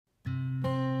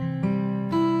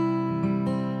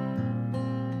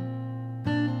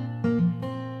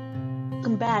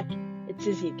it's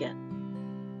Izzy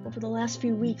again. Over the last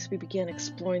few weeks, we began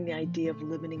exploring the idea of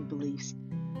limiting beliefs.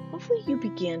 Hopefully, you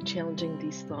began challenging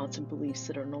these thoughts and beliefs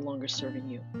that are no longer serving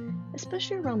you,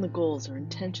 especially around the goals or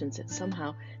intentions that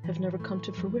somehow have never come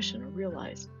to fruition or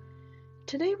realized.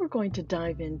 Today, we're going to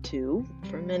dive into,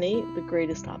 for many, the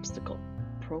greatest obstacle: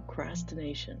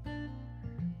 procrastination.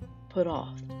 Put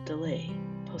off, delay,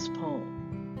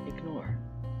 postpone, ignore.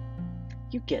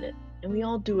 You get it, and we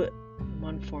all do it in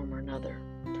one form or another.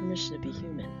 Permission to be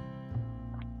human.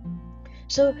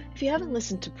 So, if you haven't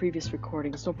listened to previous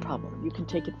recordings, no problem. You can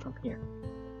take it from here.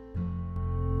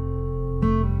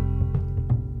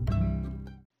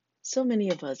 So many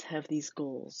of us have these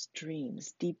goals,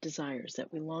 dreams, deep desires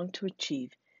that we long to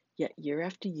achieve, yet year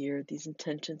after year, these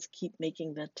intentions keep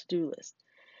making that to-do list.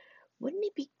 Wouldn't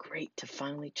it be great to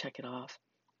finally check it off,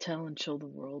 tell and show the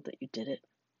world that you did it?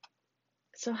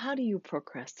 So how do you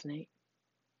procrastinate?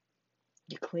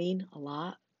 You clean a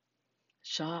lot,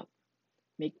 shop,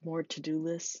 make more to-do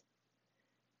lists,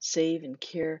 save and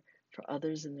care for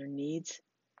others and their needs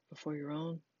before your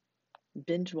own,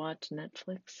 binge watch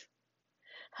Netflix.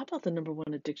 How about the number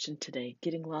one addiction today,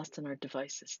 getting lost on our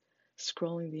devices,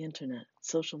 scrolling the internet,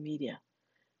 social media,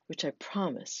 which I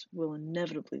promise will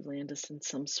inevitably land us in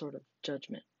some sort of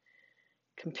judgment,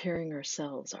 comparing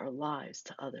ourselves, our lives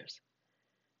to others.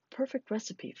 Perfect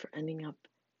recipe for ending up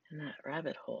in that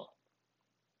rabbit hole.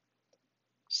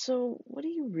 So, what are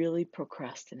you really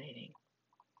procrastinating?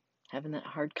 Having that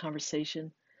hard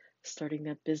conversation, starting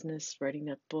that business, writing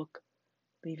that book,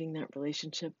 leaving that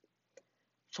relationship,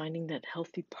 finding that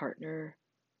healthy partner,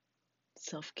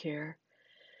 self-care,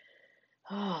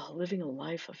 living a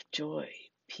life of joy,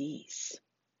 peace.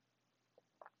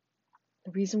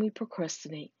 The reason we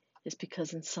procrastinate is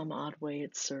because in some odd way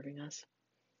it's serving us.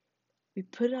 We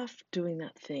put off doing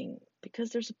that thing because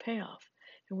there's a payoff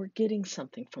and we're getting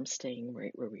something from staying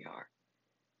right where we are.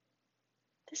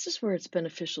 This is where it's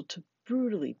beneficial to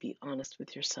brutally be honest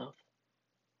with yourself.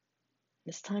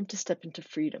 It's time to step into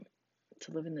freedom,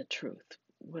 to live in the truth,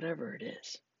 whatever it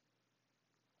is.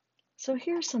 So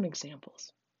here are some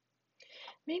examples.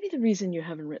 Maybe the reason you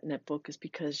haven't written that book is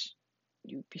because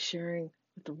you'd be sharing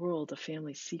with the world a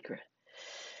family secret.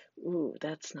 Ooh,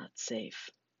 that's not safe.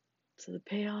 So the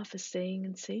payoff is staying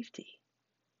in safety.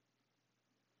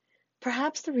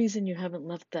 Perhaps the reason you haven't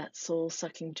left that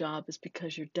soul-sucking job is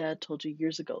because your dad told you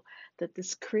years ago that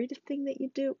this creative thing that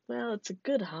you do, well, it's a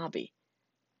good hobby,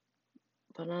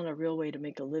 but not a real way to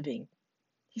make a living.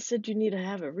 He said you need to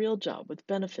have a real job with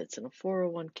benefits and a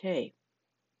 401k.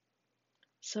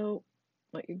 So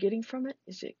what you're getting from it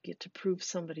is you get to prove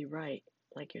somebody right,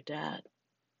 like your dad.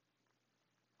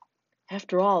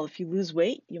 After all, if you lose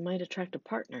weight, you might attract a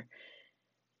partner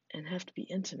and have to be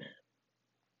intimate.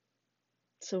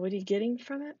 So what are you getting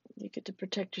from it? You get to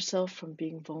protect yourself from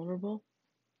being vulnerable.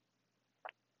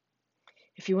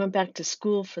 If you went back to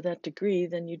school for that degree,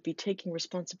 then you'd be taking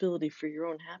responsibility for your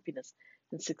own happiness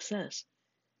and success.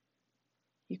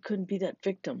 You couldn't be that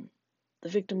victim, the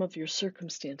victim of your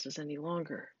circumstances any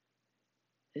longer.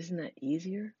 Isn't that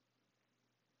easier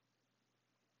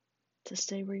to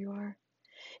stay where you are?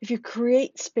 If you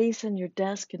create space on your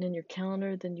desk and in your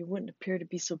calendar, then you wouldn't appear to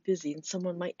be so busy and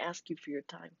someone might ask you for your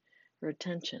time or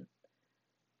attention.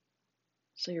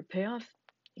 So your payoff,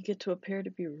 you get to appear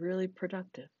to be really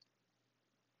productive.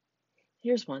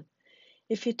 Here's one.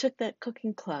 If you took that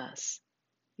cooking class,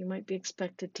 you might be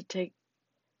expected to take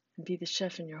and be the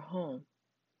chef in your home.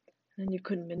 And then you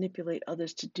couldn't manipulate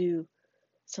others to do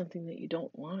something that you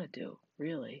don't want to do,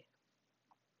 really.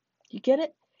 You get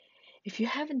it? If you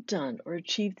haven't done or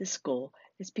achieved this goal,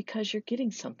 it's because you're getting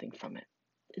something from it.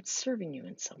 It's serving you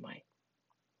in some way.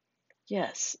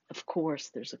 Yes, of course,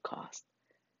 there's a cost.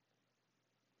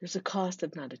 There's a cost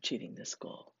of not achieving this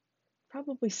goal.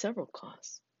 Probably several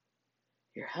costs.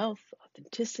 Your health,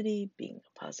 authenticity, being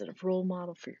a positive role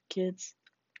model for your kids,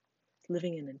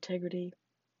 living in integrity.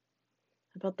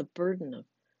 About the burden of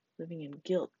living in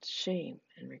guilt, shame,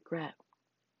 and regret.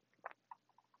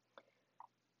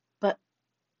 But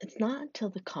it's not until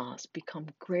the costs become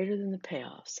greater than the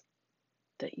payoffs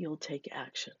that you'll take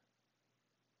action.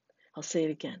 I'll say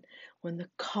it again. When the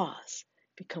costs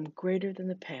become greater than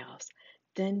the payoffs,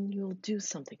 then you'll do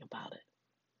something about it.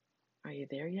 Are you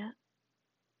there yet?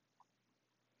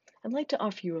 I'd like to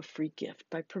offer you a free gift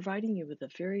by providing you with a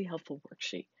very helpful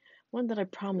worksheet, one that I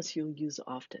promise you'll use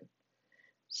often.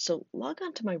 So log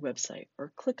on to my website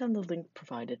or click on the link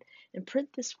provided and print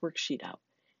this worksheet out,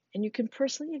 and you can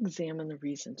personally examine the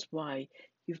reasons why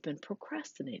you've been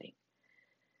procrastinating.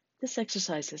 This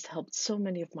exercise has helped so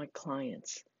many of my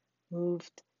clients move,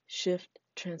 shift,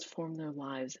 transform their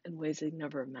lives in ways they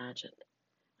never imagined.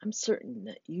 I'm certain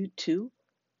that you too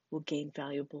will gain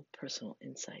valuable personal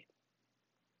insight.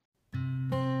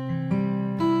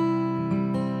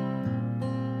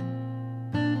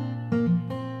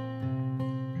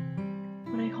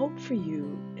 What I hope for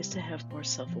you is to have more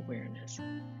self-awareness.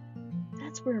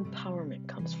 That's where empowerment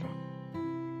comes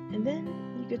from. And then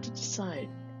you get to decide,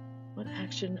 what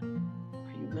action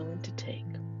are you willing to take?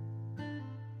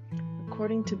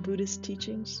 According to Buddhist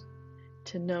teachings,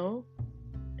 to know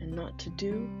and not to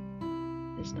do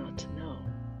is not to know.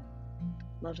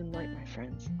 Love and light, my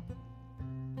friends.